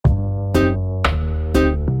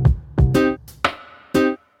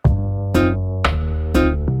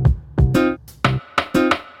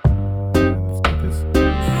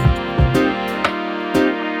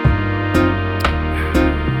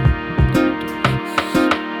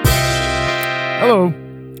Hello.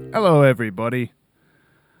 Hello, everybody.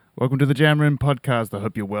 Welcome to the Jam Room podcast. I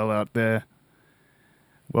hope you're well out there.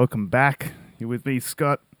 Welcome back. You're with me,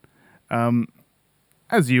 Scott.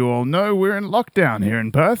 As you all know, we're in lockdown here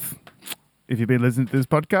in Perth. If you've been listening to this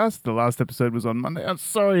podcast, the last episode was on Monday. I'm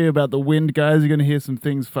sorry about the wind, guys. You're going to hear some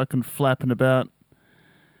things fucking flapping about.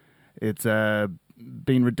 It's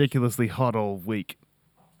been ridiculously hot all week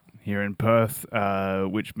here in Perth,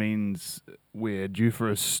 which means we're due for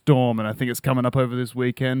a storm, and I think it's coming up over this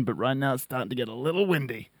weekend, but right now it's starting to get a little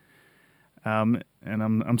windy. And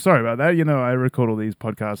I'm sorry about that. You know, I record all these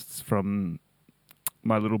podcasts from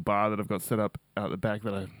my little bar that I've got set up out the back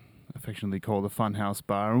that I affectionately call the FunHouse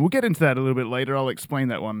bar, and we'll get into that a little bit later. I'll explain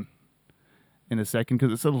that one in a second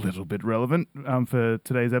because it's a little bit relevant for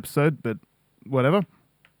today's episode, but whatever.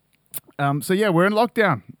 So yeah, we're in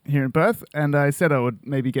lockdown here in Perth, and I said I would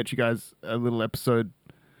maybe get you guys a little episode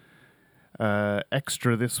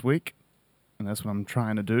extra this week, and that's what I'm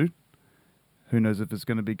trying to do. Who knows if it's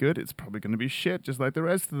going to be good? It's probably going to be shit, just like the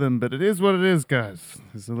rest of them, but it is what it is, guys.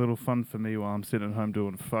 It's a little fun for me while I'm sitting at home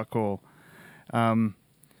doing fuck all.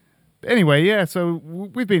 Anyway, yeah, so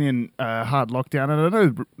we've been in hard lockdown, and I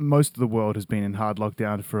know most of the world has been in hard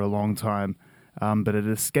lockdown for a long time, but it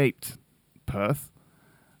escaped Perth.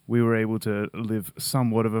 We were able to live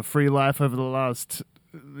somewhat of a free life over the last,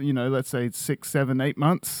 let's say 6, 7, 8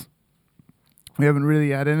 months. We haven't really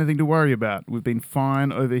had anything to worry about. We've been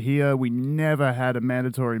fine over here. We never had a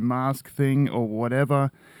mandatory mask thing or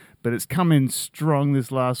whatever, but it's come in strong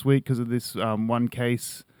this last week because of this one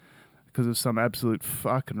case, because of some absolute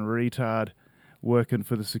fucking retard working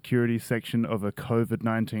for the security section of a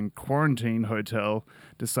COVID-19 quarantine hotel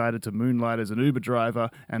decided to moonlight as an Uber driver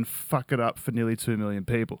and fuck it up for nearly 2 million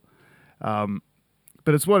people. But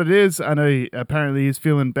it's what it is. I know apparently he's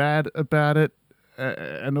feeling bad about it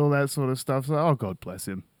and all that sort of stuff. So, oh, God bless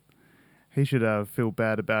him. He should feel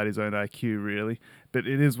bad about his own IQ, really. But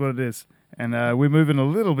it is what it is. And we're moving a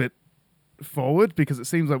little bit forward because it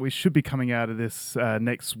seems like we should be coming out of this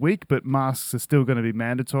next week, but masks are still going to be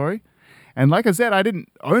mandatory. And like I said, I didn't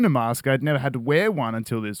own a mask. I'd never had to wear one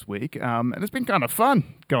until this week. And it's been kind of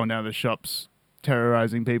fun going down to the shops,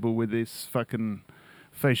 terrorizing people with this fucking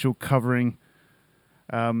facial covering.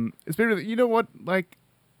 It's been really, you know what, like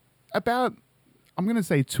about, I'm going to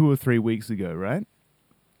say 2 or 3 weeks ago, right?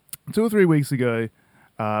 2 or 3 weeks ago,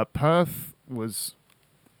 Perth was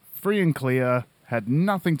free and clear, had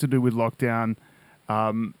nothing to do with lockdown.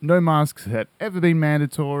 No masks had ever been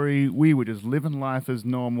mandatory. We were just living life as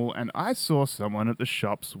normal, and I saw someone at the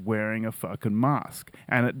shops wearing a fucking mask,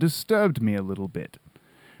 and it disturbed me a little bit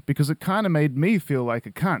because it kind of made me feel like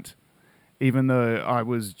a cunt, even though I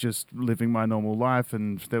was just living my normal life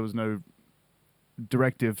and there was no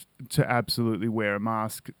directive to absolutely wear a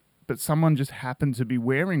mask, but someone just happened to be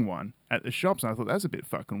wearing one at the shops, and I thought that's a bit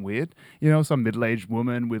fucking weird. You know, some middle-aged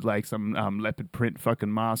woman with like some leopard print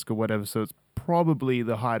fucking mask or whatever, so it's probably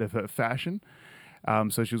the height of her fashion.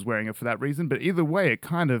 So she was wearing it for that reason. But either way, it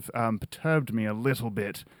kind of perturbed me a little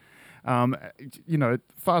bit.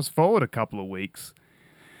 Fast forward a couple of weeks,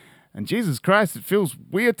 and Jesus Christ, it feels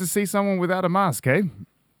weird to see someone without a mask, eh?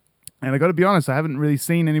 And I got to be honest, I haven't really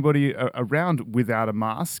seen anybody around without a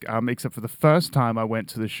mask, except for the first time I went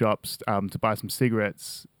to the shops to buy some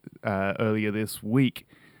cigarettes earlier this week.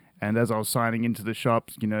 And as I was signing into the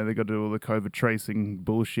shops, they got to do all the COVID tracing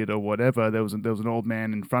bullshit or whatever. There was an old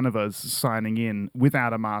man in front of us signing in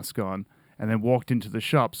without a mask on, and then walked into the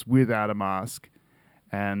shops without a mask.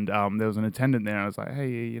 And there was an attendant there, and I was like,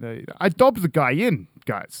 hey, I dobbed the guy in,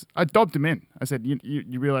 guys. I dobbed him in. I said,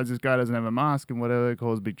 you realize this guy doesn't have a mask and whatever. It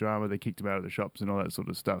caused big drama. They kicked him out of the shops and all that sort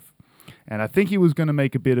of stuff. And I think he was going to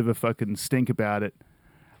make a bit of a fucking stink about it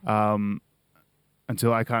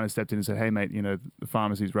until I kind of stepped in and said, hey, mate, the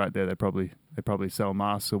pharmacy's right there. They probably sell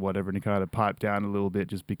masks or whatever. And he kind of piped down a little bit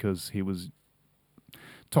just because he was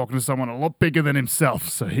talking to someone a lot bigger than himself,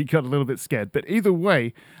 so he got a little bit scared. But either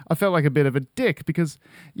way, I felt like a bit of a dick because,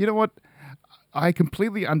 you know what? I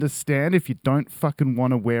completely understand if you don't fucking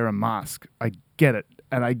want to wear a mask. I get it.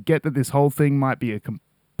 And I get that this whole thing might be a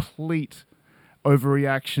complete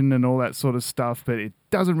overreaction and all that sort of stuff, but it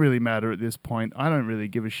doesn't really matter at this point. I don't really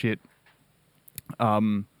give a shit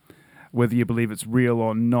whether you believe it's real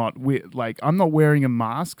or not. I'm not wearing a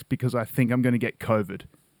mask because I think I'm going to get COVID.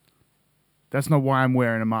 That's not why I'm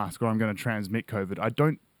wearing a mask or I'm going to transmit COVID. I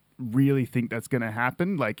don't really think that's going to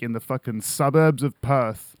happen. Like in the fucking suburbs of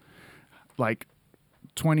Perth, like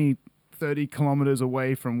 20, 30 kilometers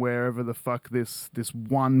away from wherever the fuck this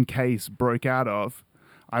one case broke out of,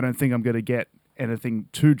 I don't think I'm going to get anything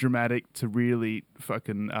too dramatic to really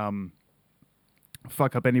fucking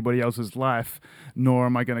fuck up anybody else's life, nor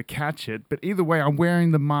am I going to catch it. But either way, I'm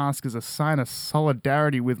wearing the mask as a sign of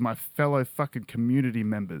solidarity with my fellow fucking community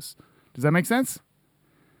members. Does that make sense?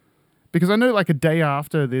 Because I know, like, a day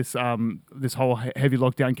after this this whole heavy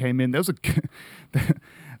lockdown came in, there was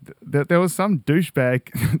there was some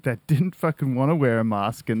douchebag that didn't fucking want to wear a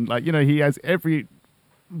mask, and, like, you know, he has every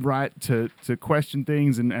right to question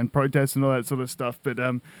things and protest and all that sort of stuff. But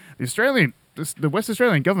the West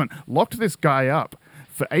Australian government locked this guy up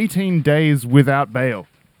for 18 days without bail.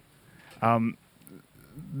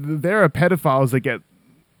 There are pedophiles that get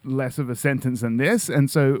less of a sentence than this, and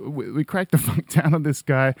so we cracked the fuck down on this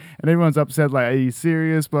guy, and everyone's upset, like, are you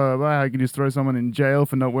serious, blah, blah, blah, how can you just throw someone in jail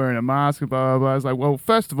for not wearing a mask, blah, blah, blah. It's like, well,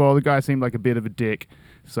 first of all, the guy seemed like a bit of a dick,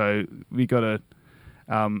 so we gotta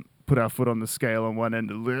put our foot on the scale on one end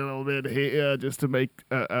a little bit here just to make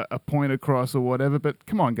a point across or whatever. But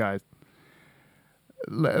come on, guys,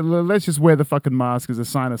 let's just wear the fucking mask as a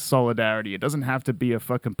sign of solidarity. It doesn't have to be a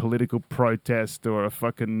fucking political protest or a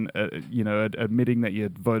fucking, admitting that you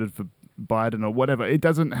voted for Biden or whatever. It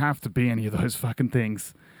doesn't have to be any of those fucking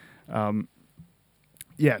things.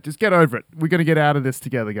 Just get over it. We're going to get out of this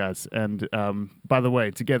together, guys. And by the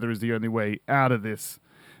way, together is the only way out of this,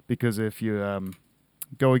 because if you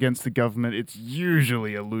go against the government, it's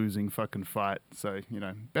usually a losing fucking fight. So,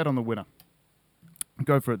 bet on the winner.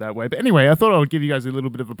 Go for it that way. But anyway, I thought I would give you guys a little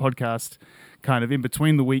bit of a podcast kind of in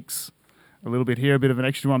between the weeks, a little bit here, a bit of an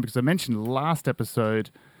extra one, because I mentioned last episode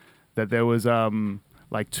that there was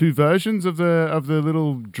like two versions of the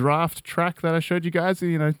little draft track that I showed you guys.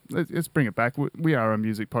 Let's bring it back. We are a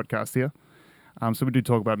music podcast here. So we do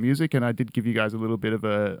talk about music, and I did give you guys a little bit of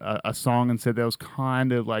a song and said there was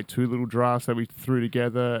kind of like two little drafts that we threw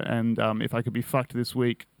together, and if I could be fucked this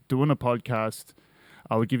week doing a podcast,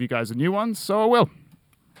 I would give you guys a new one, so I will.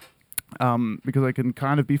 Because I can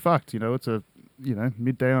kind of be fucked, it's a,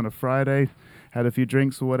 midday on a Friday, had a few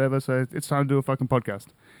drinks or whatever, so it's time to do a fucking podcast.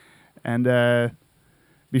 And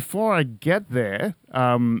before I get there,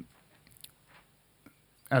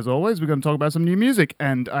 as always, we're going to talk about some new music,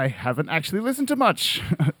 and I haven't actually listened to much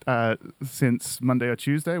since Monday or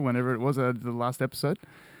Tuesday, whenever it was, the last episode.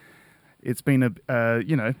 It's been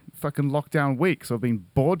a, fucking lockdown week, so I've been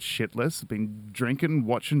bored shitless. I've been drinking,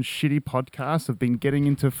 watching shitty podcasts. I've been getting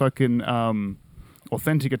into fucking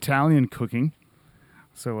authentic Italian cooking.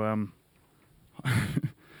 So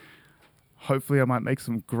hopefully I might make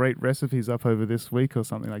some great recipes up over this week or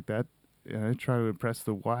something like that. Try to impress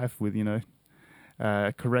the wife with,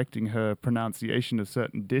 correcting her pronunciation of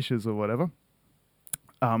certain dishes or whatever.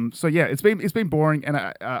 It's been boring,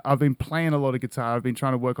 and I've been playing a lot of guitar. I've been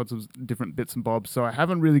trying to work on some different bits and bobs, so I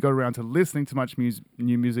haven't really got around to listening to much new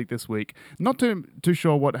music this week. Not too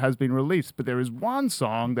sure what has been released, but there is one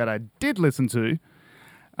song that I did listen to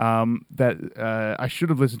that I should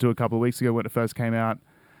have listened to a couple of weeks ago when it first came out,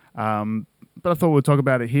 but I thought we'd talk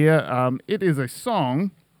about it here. It is a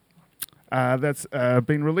song that's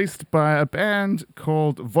been released by a band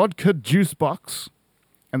called Vodka Juicebox,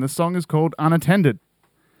 and the song is called Unattended.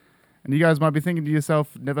 And you guys might be thinking to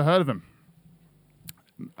yourself, never heard of him.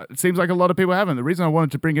 It seems like a lot of people haven't. The reason I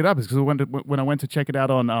wanted to bring it up is because when I went to check it out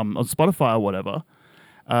on Spotify or whatever,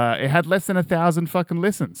 it had less than 1,000 fucking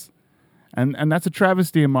listens. And that's a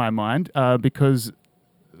travesty in my mind, because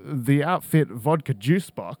the outfit Vodka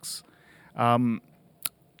Juicebox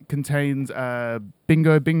contains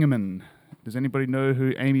Bingo Bingaman. Does anybody know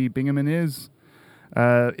who Amy Bingaman is?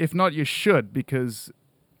 If not, you should, because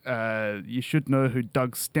you should know who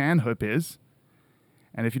Doug Stanhope is.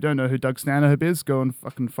 And if you don't know who Doug Stanhope is, go and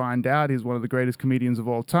fucking find out. He's one of the greatest comedians of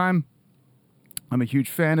all time. I'm a huge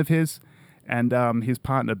fan of his. And his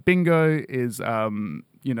partner Bingo is, in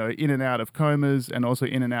and out of comas and also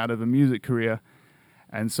in and out of a music career.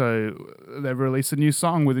 And so they've released a new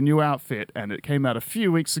song with a new outfit, and it came out a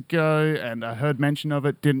few weeks ago, and I heard mention of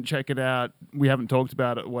it, didn't check it out. We haven't talked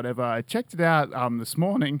about it, whatever. I checked it out this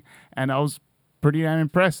morning, and I was pretty damn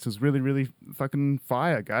impressed. It was really, really fucking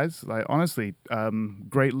fire, guys. Like, honestly,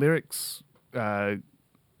 great lyrics, kind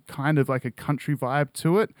of like a country vibe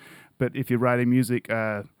to it. But if you're writing music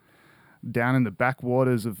down in the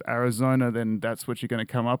backwaters of Arizona, then that's what you're going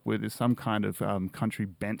to come up with, is some kind of country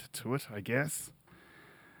bent to it, I guess.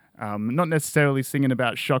 Not necessarily singing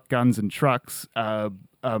about shotguns and trucks, but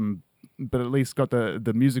at least got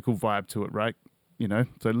the musical vibe to it, right?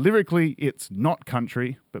 So lyrically, it's not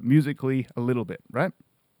country, but musically, a little bit, right?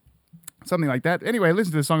 Something like that. Anyway, I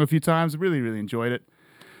listened to the song a few times. Really, really enjoyed it.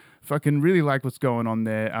 Fucking really like what's going on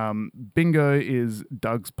there. Bingo is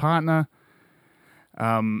Doug's partner,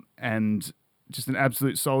 and just an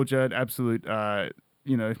absolute soldier, an absolute,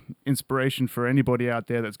 inspiration for anybody out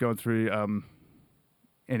there that's going through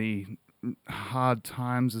any hard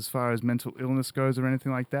times as far as mental illness goes or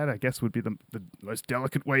anything like that, I guess would be the most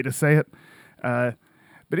delicate way to say it.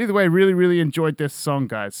 But either way, really, really enjoyed this song,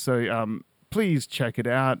 guys. So please check it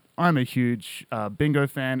out. I'm a huge Bingo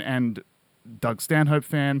fan and Doug Stanhope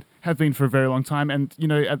fan, have been for a very long time. And, you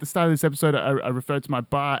know, at the start of this episode, I referred to my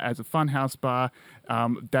bar as a Funhouse bar.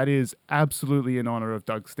 That is absolutely in honor of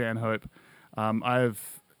Doug Stanhope.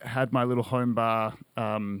 I've had my little home bar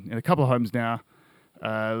in a couple of homes now.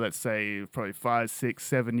 Let's say probably 5, 6,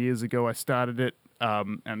 7 years ago, I started it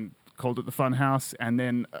and called it the Funhouse. And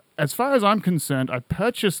then, as far as I'm concerned, I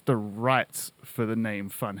purchased the rights for the name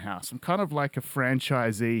Funhouse. I'm kind of like a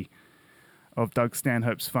franchisee of Doug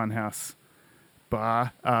Stanhope's Funhouse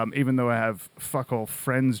bar, even though I have fuck all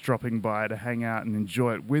friends dropping by to hang out and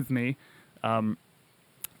enjoy it with me.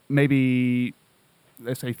 Maybe,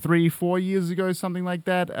 let's say 3, 4 years ago, something like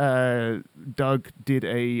that, Doug did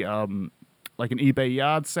a like an eBay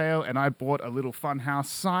yard sale, and I bought a little Funhouse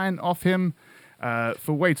sign off him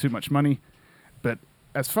for way too much money. But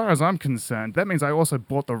as far as I'm concerned, that means I also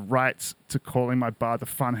bought the rights to calling my bar the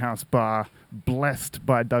Funhouse Bar, blessed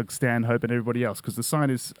by Doug Stanhope and everybody else, because the sign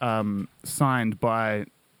is signed by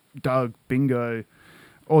Doug, Bingo,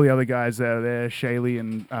 all the other guys that are there, Shaylee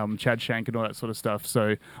and Chad Shank and all that sort of stuff.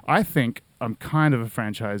 So I think I'm kind of a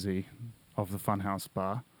franchisee of the Funhouse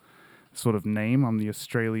Bar sort of name. I'm the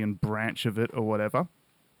Australian branch of it or whatever.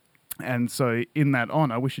 And so in that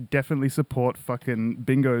honor, we should definitely support fucking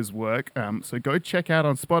Bingo's work. So go check out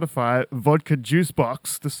on Spotify, Vodka Juice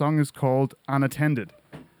Box. The song is called Unattended.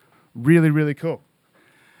 Really, really cool.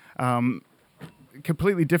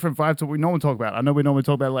 Completely different vibe to what we normally talk about. I know we normally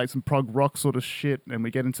talk about like some prog rock sort of shit and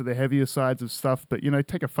we get into the heavier sides of stuff, but, you know,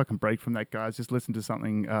 take a fucking break from that, guys. Just listen to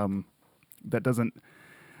something that doesn't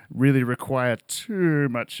really require too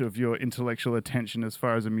much of your intellectual attention as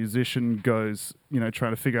far as a musician goes, you know,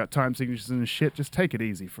 trying to figure out time signatures and shit. Just take it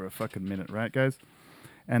easy for a fucking minute, right, guys?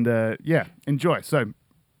 And, yeah, enjoy. So,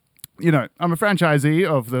 you know, I'm a franchisee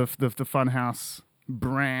of the Funhouse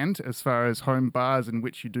brand as far as home bars in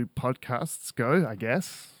which you do podcasts go, I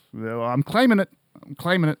guess. Well, I'm claiming it,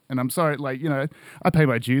 and I'm sorry, like, you know, I pay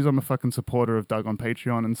my dues. I'm a fucking supporter of Doug on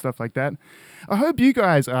Patreon and stuff like that. I hope you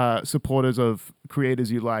guys are supporters of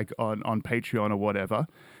creators you like on Patreon or whatever.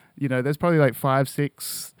 You know, there's probably like 5,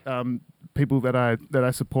 6 people that I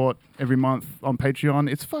support every month on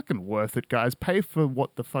Patreon. It's fucking worth it, guys. Pay for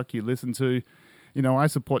what the fuck you listen to. You know, I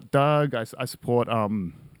support Doug. I support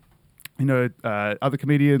you know, other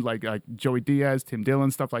comedians like Joey Diaz, Tim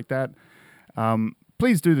Dillon, stuff like that.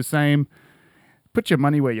 Please do the same. Put your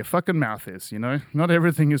money where your fucking mouth is, you know? Not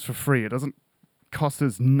everything is for free. It doesn't cost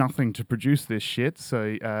us nothing to produce this shit,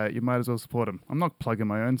 so you might as well support them. I'm not plugging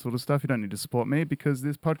my own sort of stuff. You don't need to support me because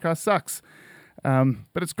this podcast sucks. But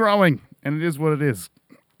it's growing, and it is what it is.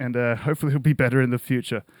 And hopefully it'll be better in the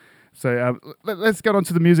future. So let's get on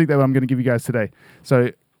to the music that I'm going to give you guys today.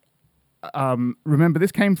 So remember,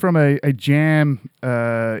 this came from a jam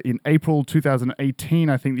in April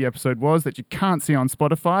 2018, I think the episode was, that you can't see on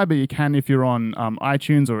Spotify, but you can if you're on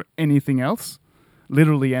iTunes or anything else,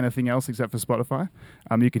 literally anything else except for Spotify.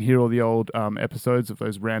 You can hear all the old episodes of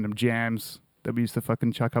those random jams that we used to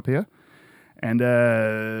fucking chuck up here. And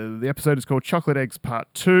the episode is called Chocolate Eggs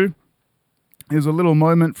Part 2. There's a little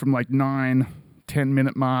moment from like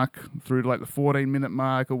 10-minute mark through to like the 14-minute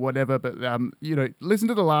mark or whatever, but you know, listen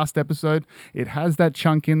to the last episode. It has that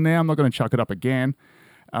chunk in there. I'm not going to chuck it up again.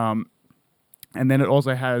 And then it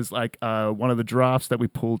also has like one of the drafts that we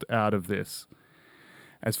pulled out of this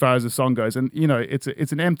as far as the song goes. And you know, it's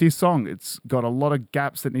an empty song. It's got a lot of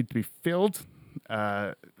gaps that need to be filled,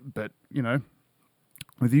 but you know,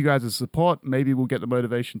 with you guys' support, maybe we'll get the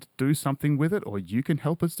motivation to do something with it, or you can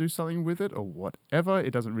help us do something with it, or whatever.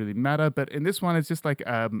 It doesn't really matter. But in this one, it's just like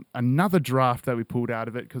another draft that we pulled out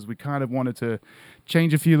of it because we kind of wanted to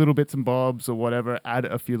change a few little bits and bobs or whatever, add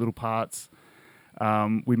a few little parts.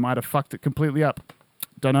 We might have fucked it completely up.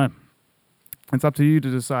 Don't know. It's up to you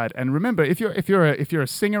to decide. And remember, if you're a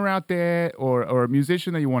singer out there or a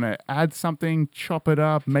musician that you want to add something, chop it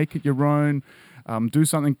up, make it your own. Do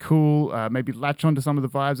something cool, maybe latch onto some of the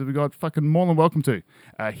vibes that we got, fucking more than welcome to.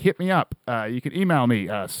 Hit me up. You can email me,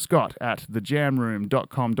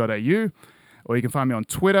 scott@thejamroom.com.au, or you can find me on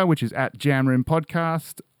Twitter, which is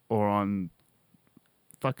 @jamroompodcast, or on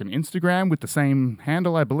fucking Instagram with the same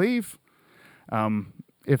handle, I believe.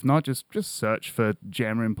 If not, just search for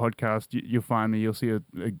Jam Room Podcast. You'll find me. You'll see a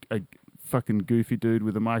fucking goofy dude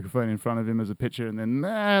with a microphone in front of him as a picture, and then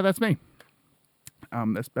that's me.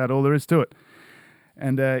 That's about all there is to it.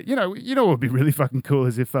 And, you know what would be really fucking cool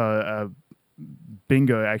is if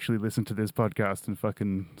Bingo actually listened to this podcast and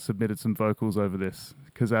fucking submitted some vocals over this.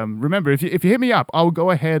 Because remember, if you hit me up, I'll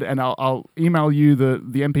go ahead and I'll email you the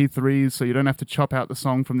MP3s so you don't have to chop out the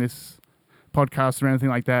song from this podcast or anything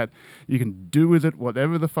like that. You can do with it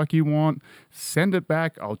whatever the fuck you want. Send it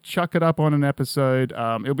back. I'll chuck it up on an episode.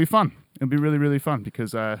 It'll be fun. It'll be really, really fun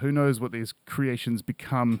because who knows what these creations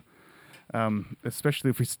become, especially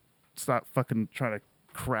if we start fucking trying to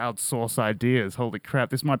crowdsource ideas. Holy crap,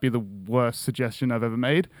 this might be the worst suggestion I've ever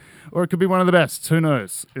made, or it could be one of the best. Who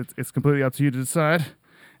knows? It's completely up to you to decide,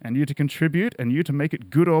 and you to contribute, and you to make it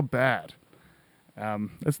good or bad.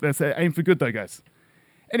 Let's aim for good though, guys.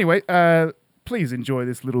 Anyway, please enjoy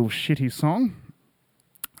this little shitty song.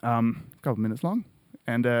 Couple minutes long.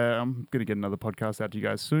 And I'm going to get another podcast out to you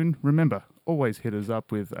guys soon. Remember, always hit us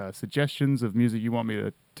up with suggestions of music you want me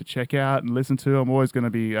to check out and listen to. I'm always going to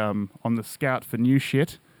be on the scout for new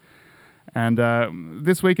shit. And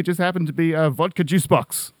this week it just happened to be Vodka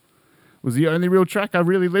Juicebox. Was the only real track I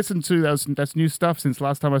really listened to. That's new stuff since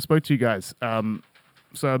last time I spoke to you guys.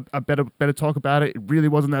 So I better talk about it. It really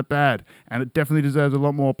wasn't that bad. And it definitely deserves a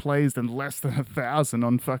lot more plays than less than 1,000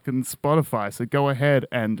 on fucking Spotify. So go ahead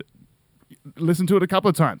and listen to it a couple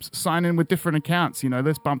of times. Sign in with different accounts.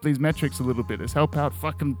 Let's bump these metrics a little bit. Let's help out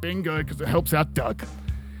fucking Bingo because it helps out Doug.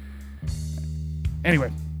 Anyway,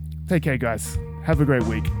 take care, guys. Have a great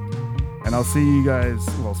week. And I'll see you guys,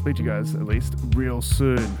 well, speak to you guys at least, real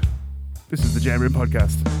soon. This is the JRP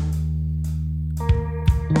Podcast.